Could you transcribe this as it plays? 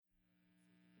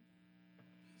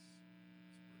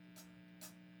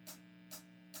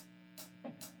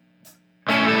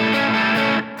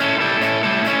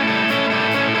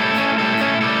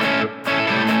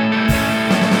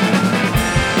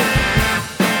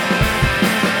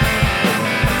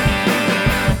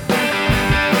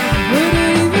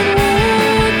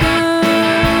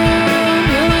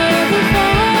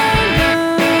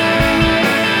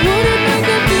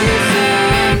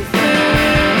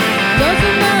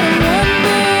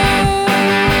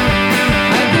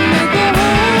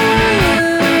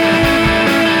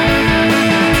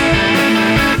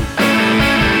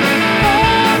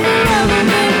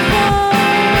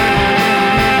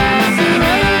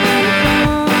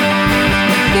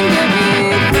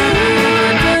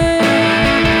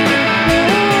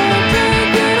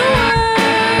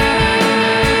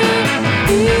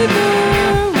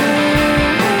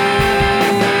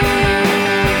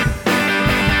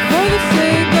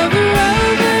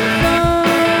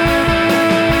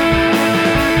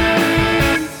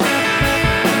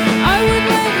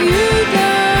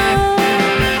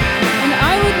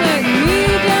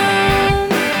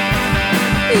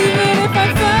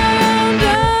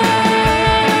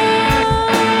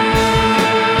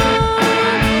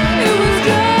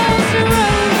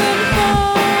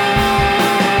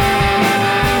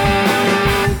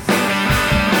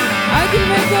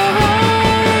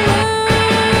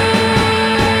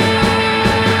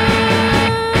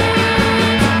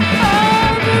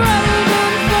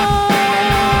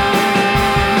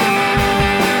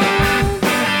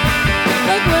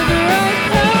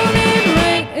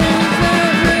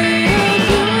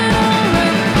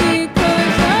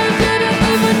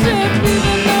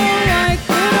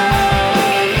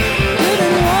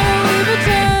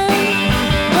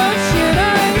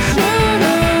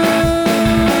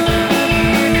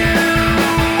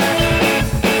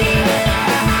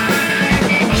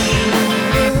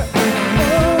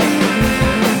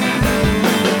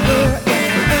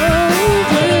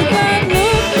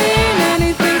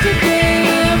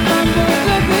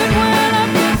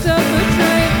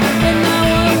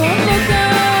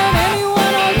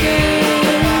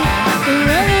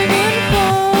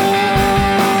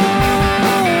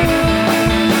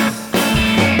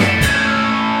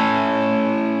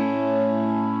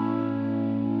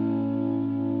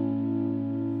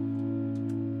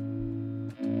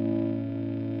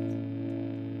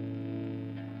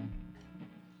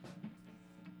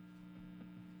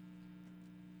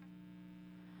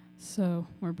So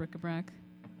we're Bric-a-Brac.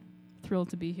 Thrilled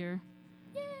to be here.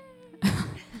 Yay!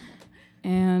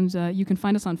 And you can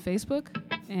find us on Facebook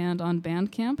and on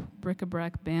Bandcamp,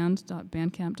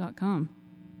 bricabracband.bandcamp.com.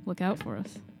 Look out for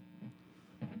us.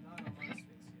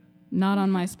 Not on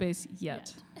MySpace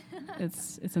yet.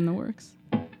 It's in the works.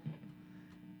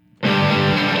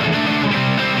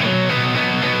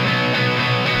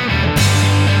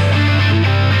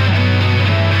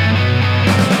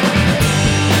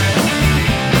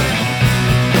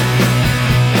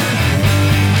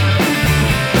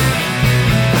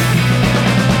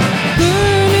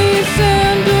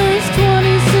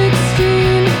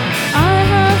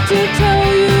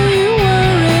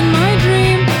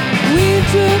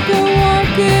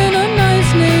 In a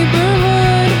nice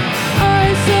neighborhood, I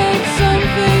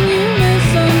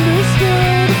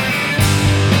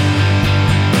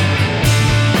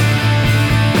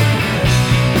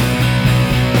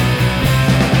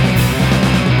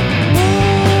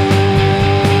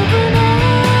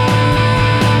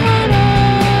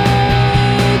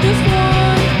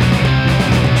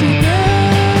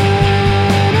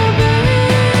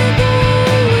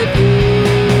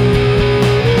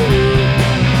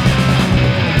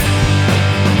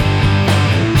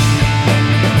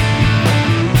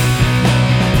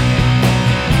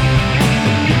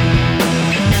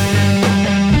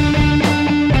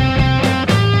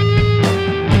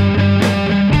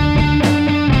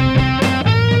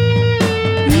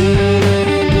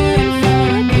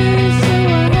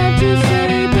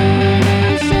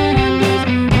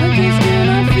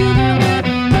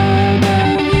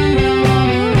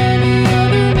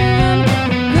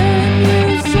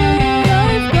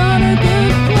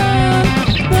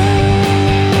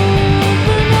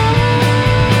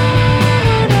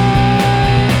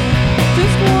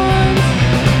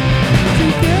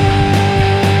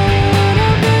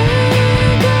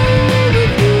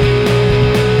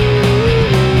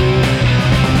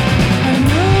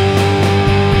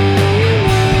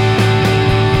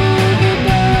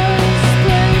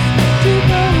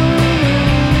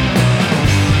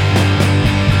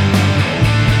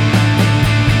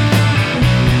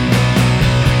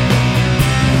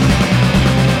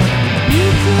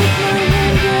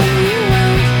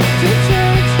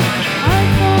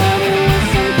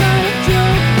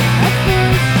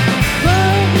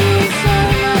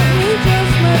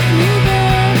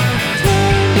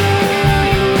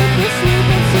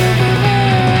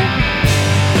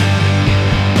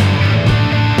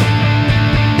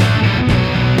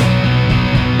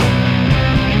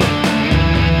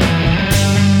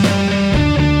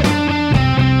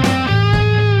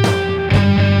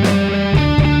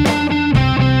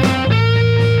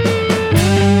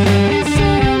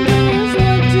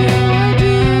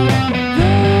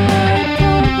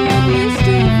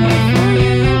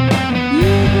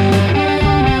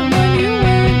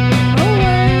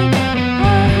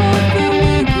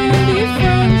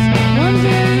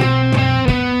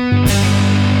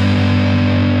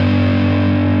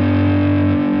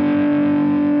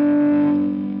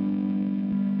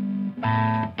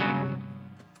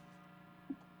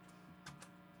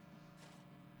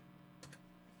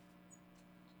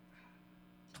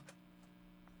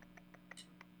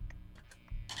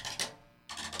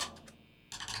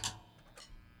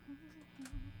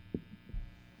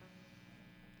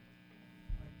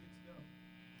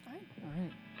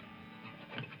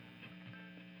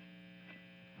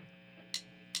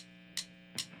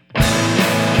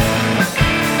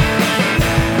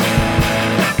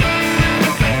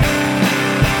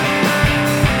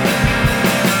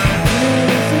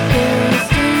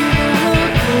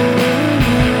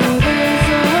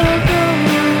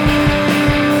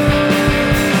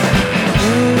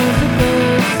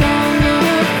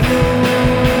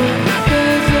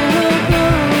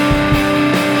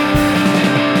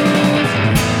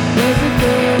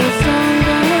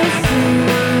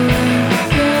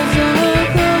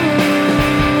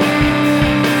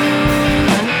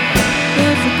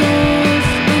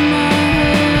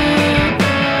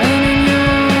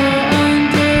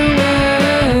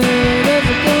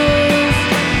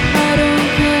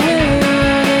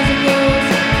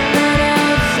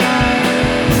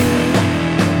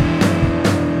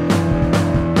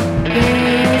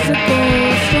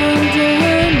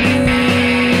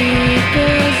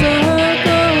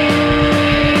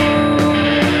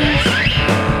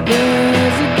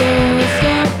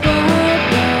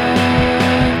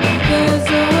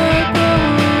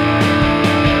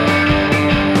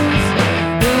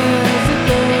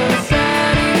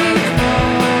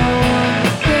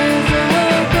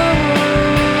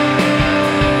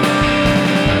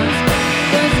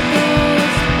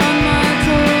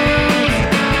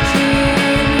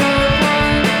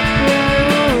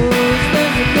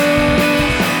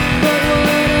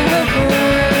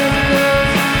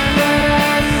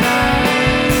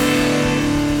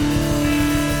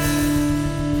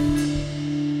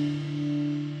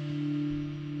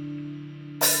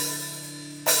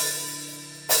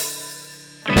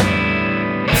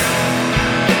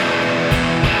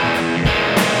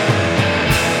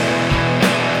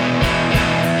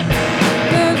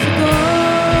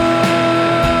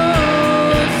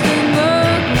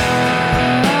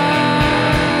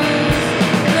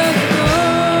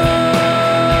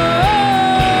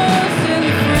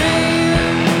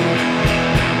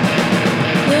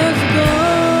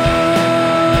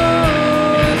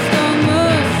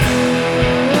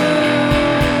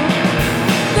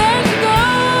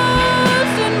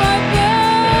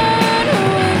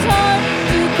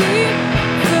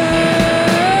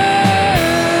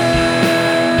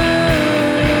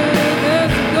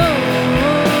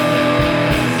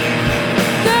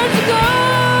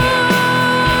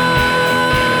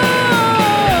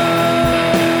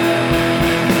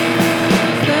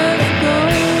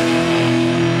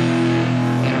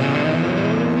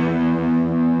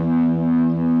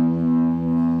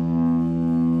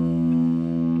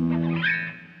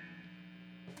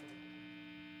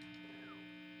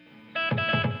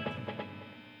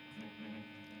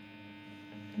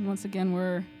Once again,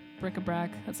 we're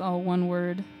Bric-a-Brac. That's all one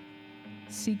word.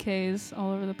 CKs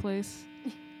all over the place.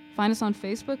 Find us on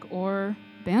Facebook or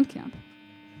Bandcamp.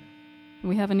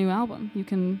 We have a new album. You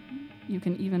can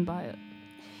even buy it.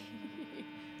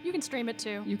 You can stream it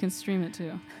too. You can stream it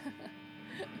too.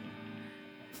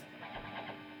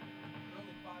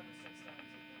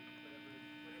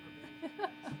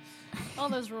 All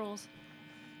those rules.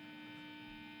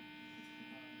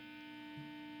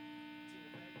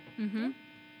 Mm-hmm.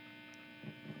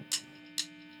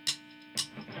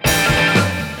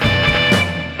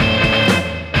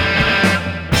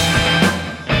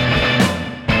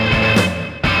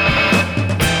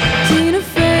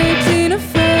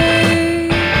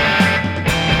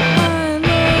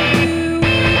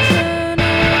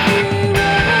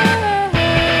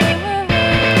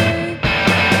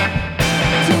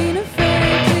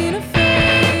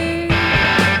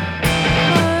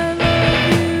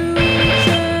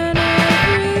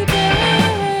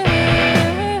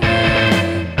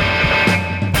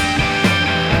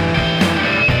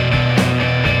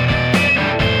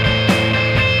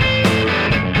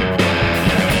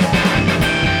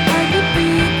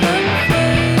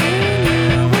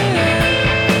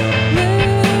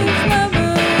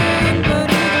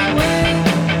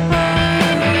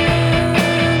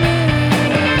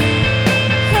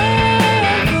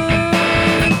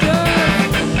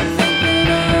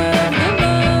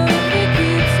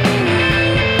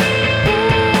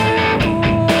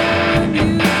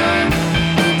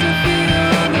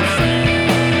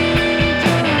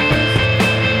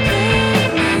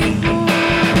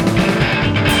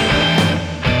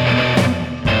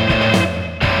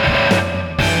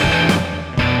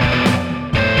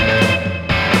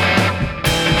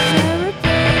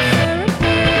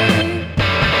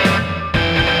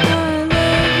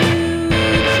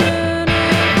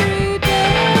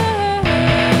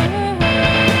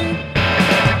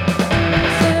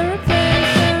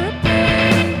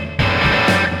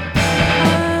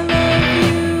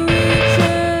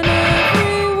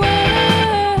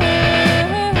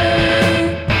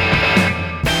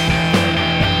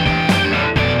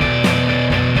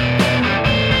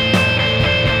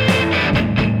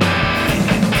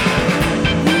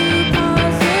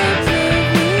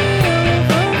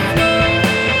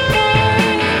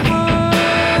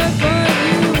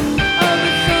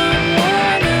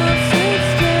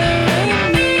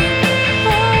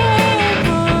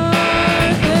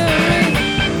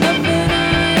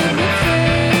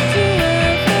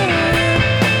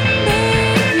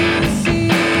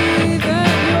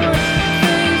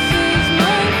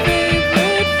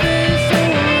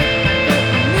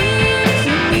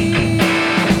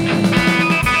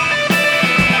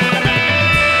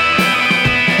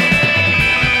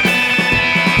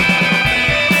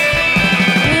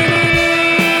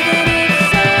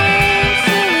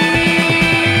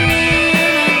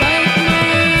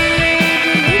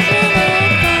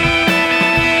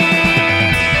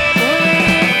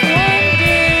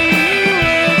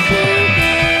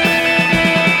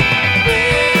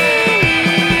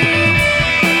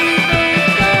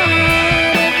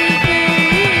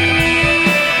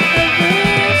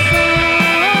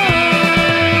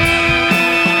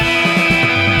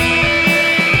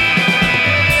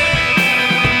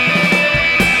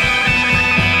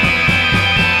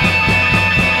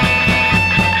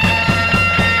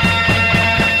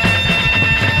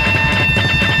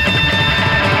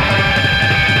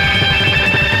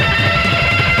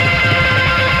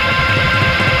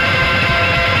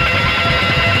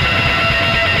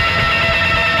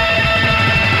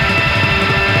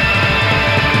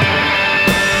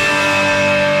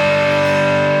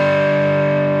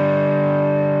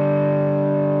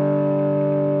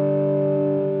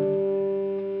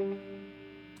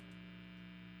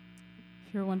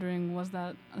 If you're wondering, was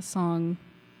that a song,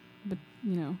 but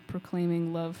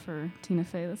proclaiming love for Tina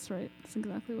Fey? That's right. That's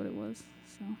exactly what it was.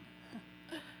 So,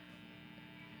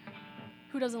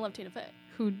 who doesn't love Tina Fey?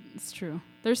 It's true.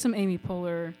 There's some Amy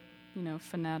Poehler,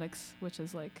 fanatics, which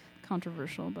is like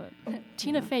controversial, but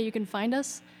Tina Fey, you can find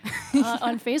us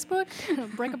on Facebook,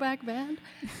 Bric-a-Brac Band.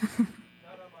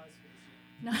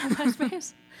 Not on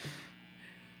MySpace.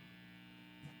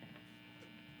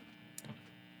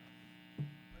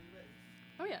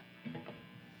 Oh, yeah.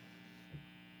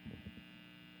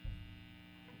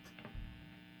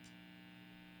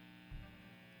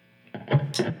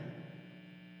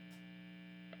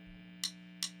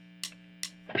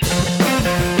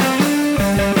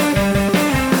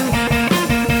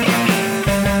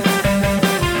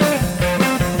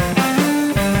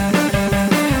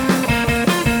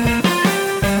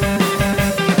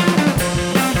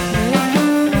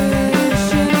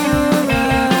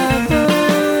 Recreational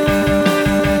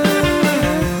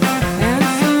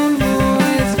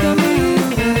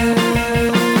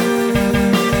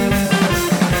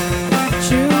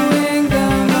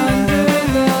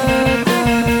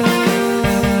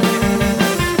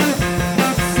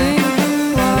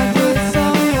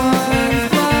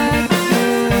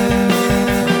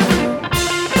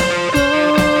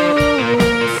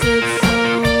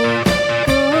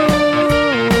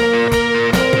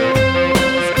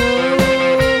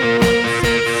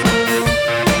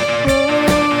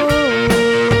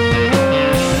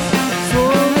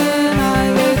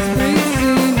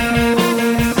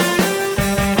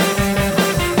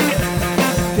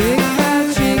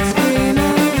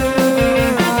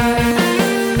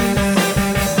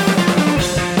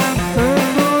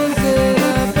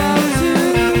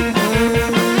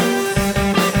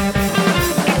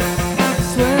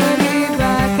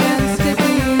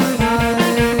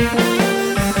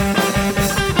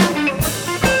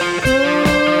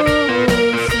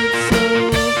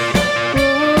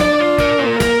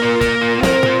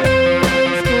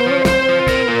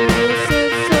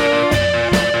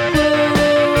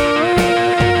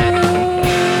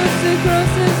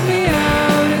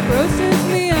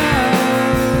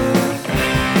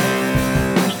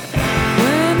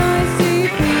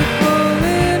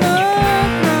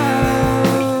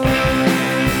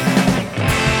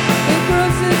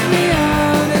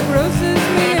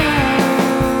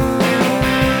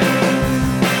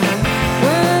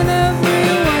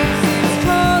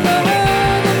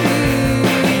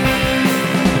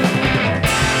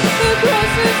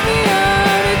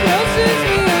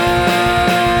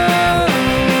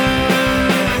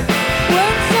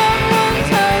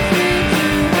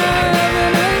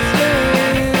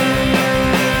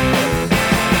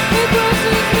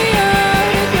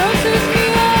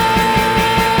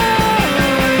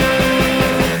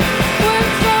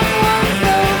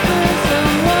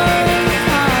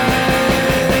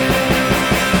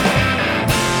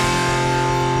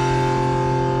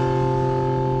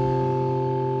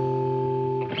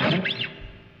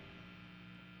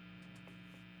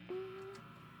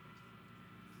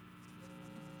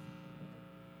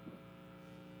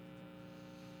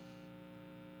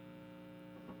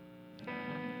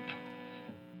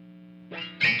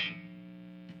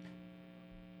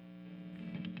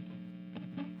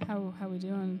how we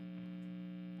doing?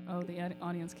 Oh, the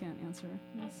audience can't answer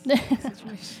this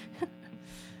situation.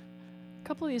 A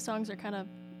couple of these songs are kind of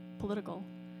political.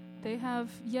 They have,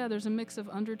 there's a mix of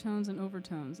undertones and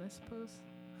overtones, I suppose.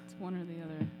 It's one or the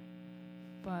other.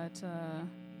 But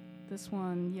this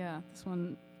one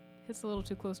hits a little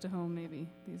too close to home maybe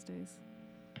these days.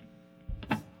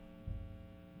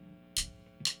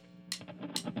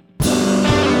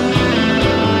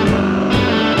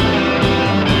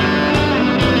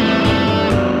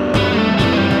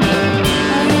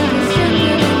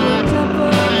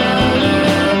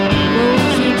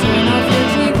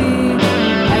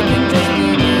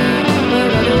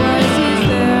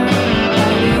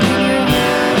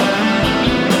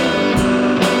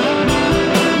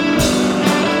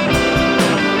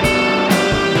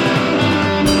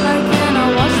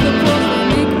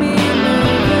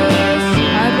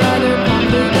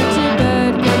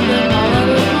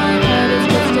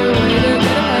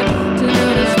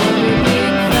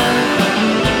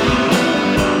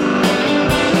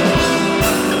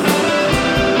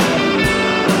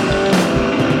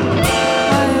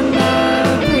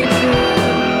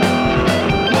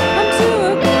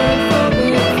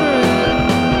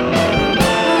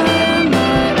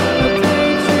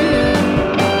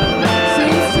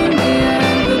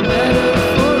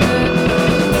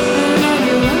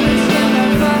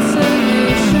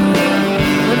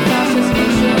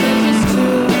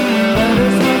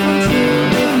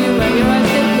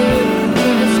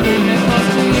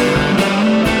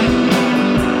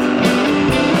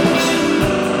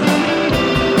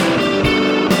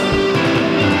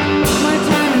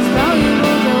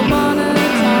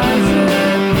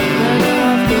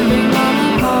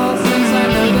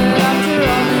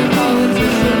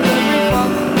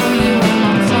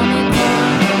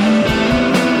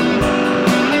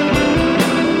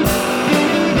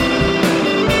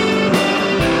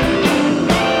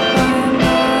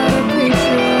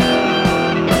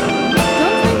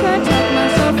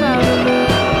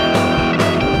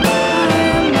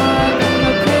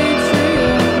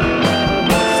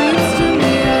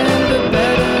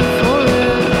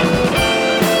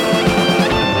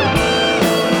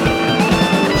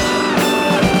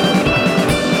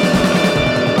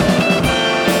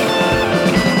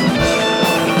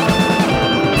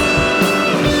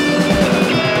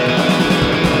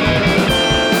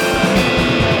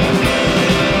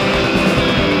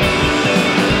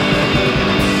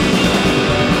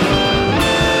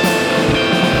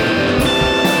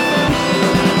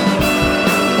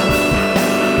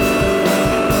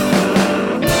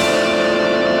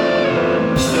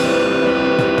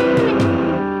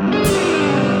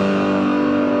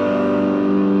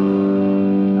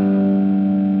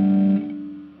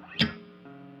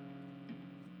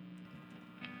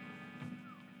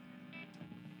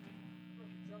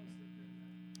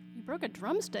 You broke a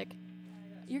drumstick.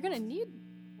 You're gonna need.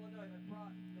 Well, no, I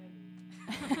brought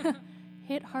many.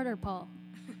 Hit harder, Paul.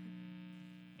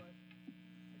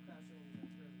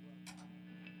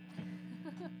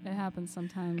 It happens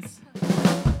sometimes.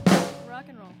 Rock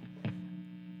and roll.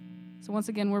 So once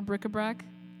again, we're Bric-a-Brac.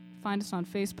 Find us on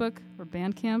Facebook or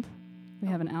Bandcamp. We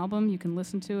have an album. You can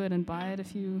listen to it and buy it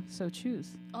if you so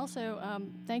choose. Also,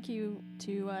 thank you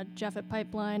to Jeff at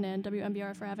Pipeline and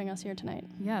WMBR for having us here tonight.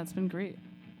 Yeah, it's been great.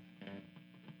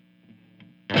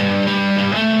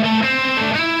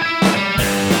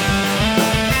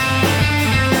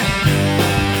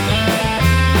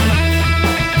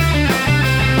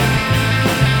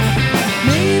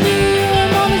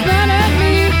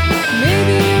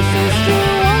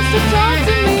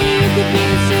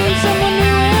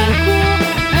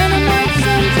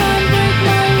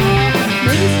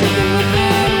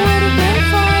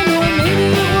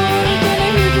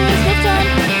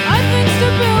 I think still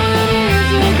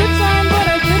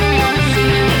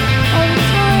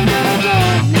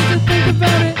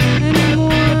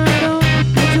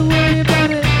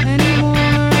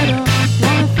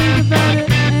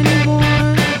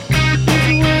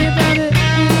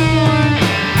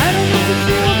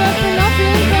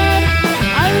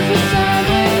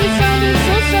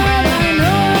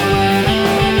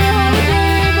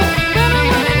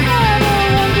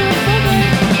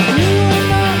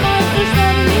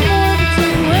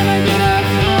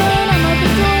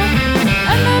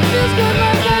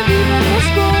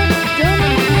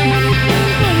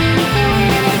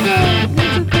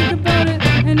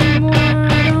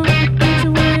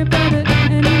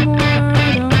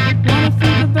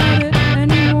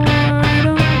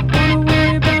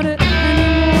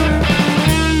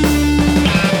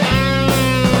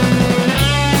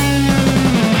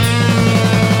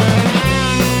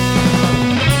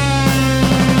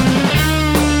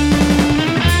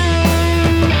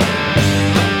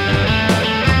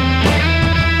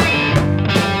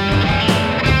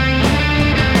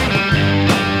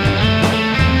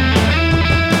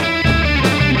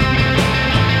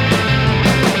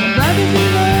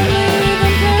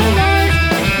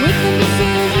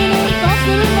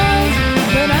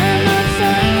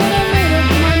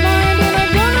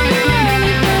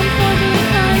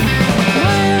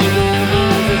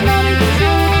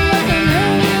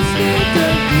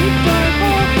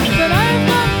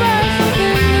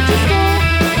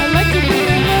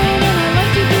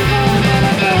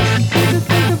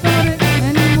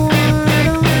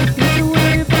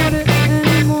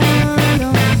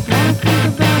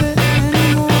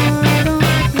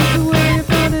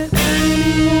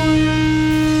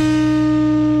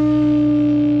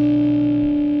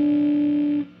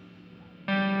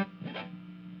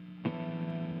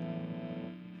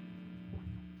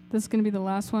This is going to be the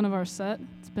last one of our set.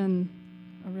 It's been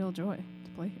a real joy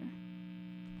to play here.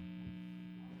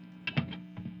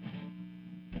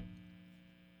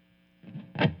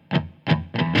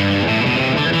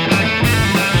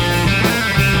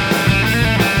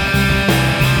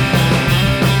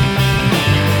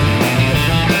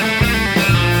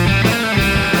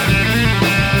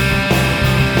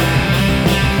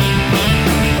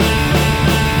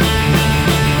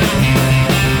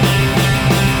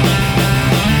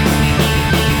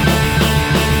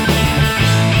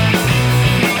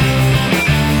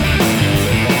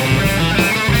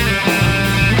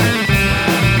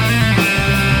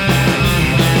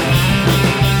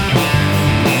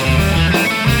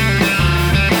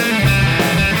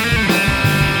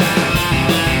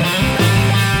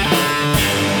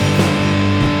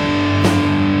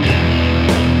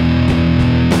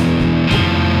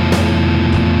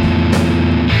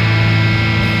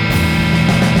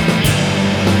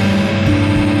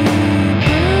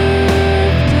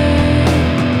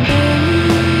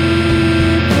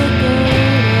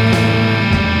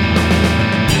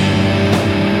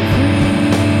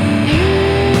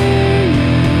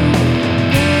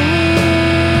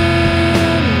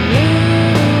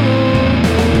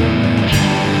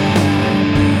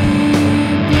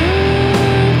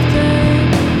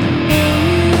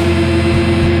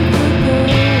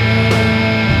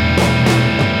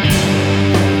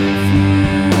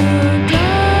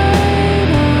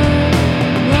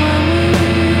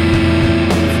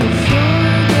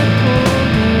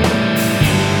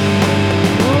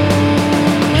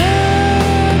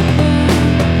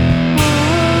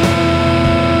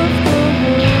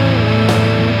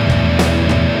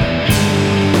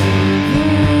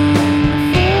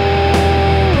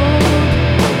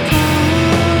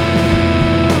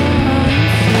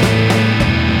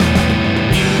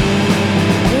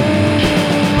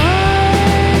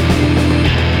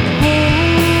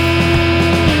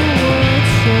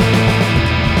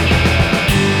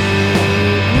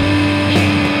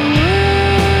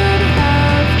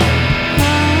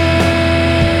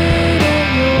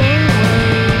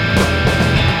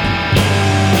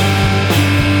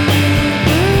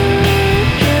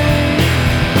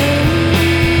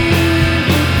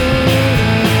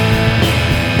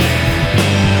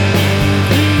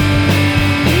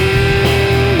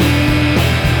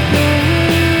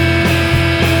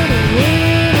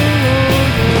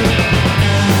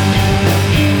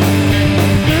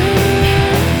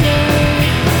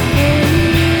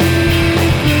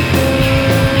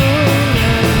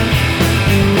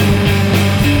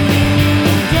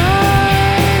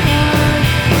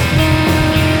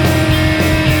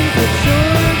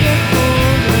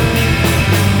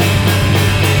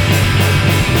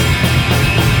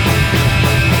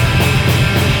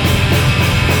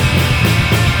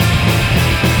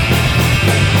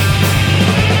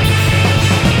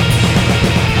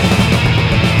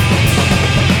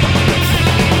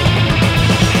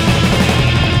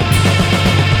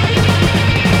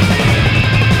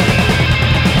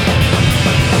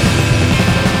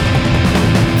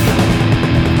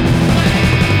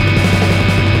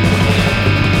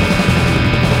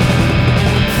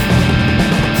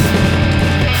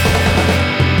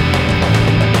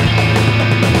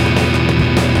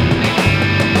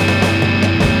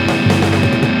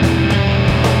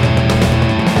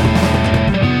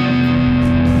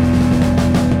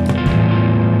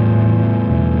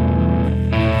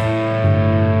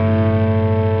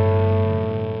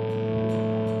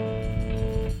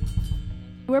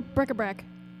 We're Bric-a-Brac.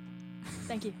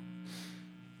 Thank you.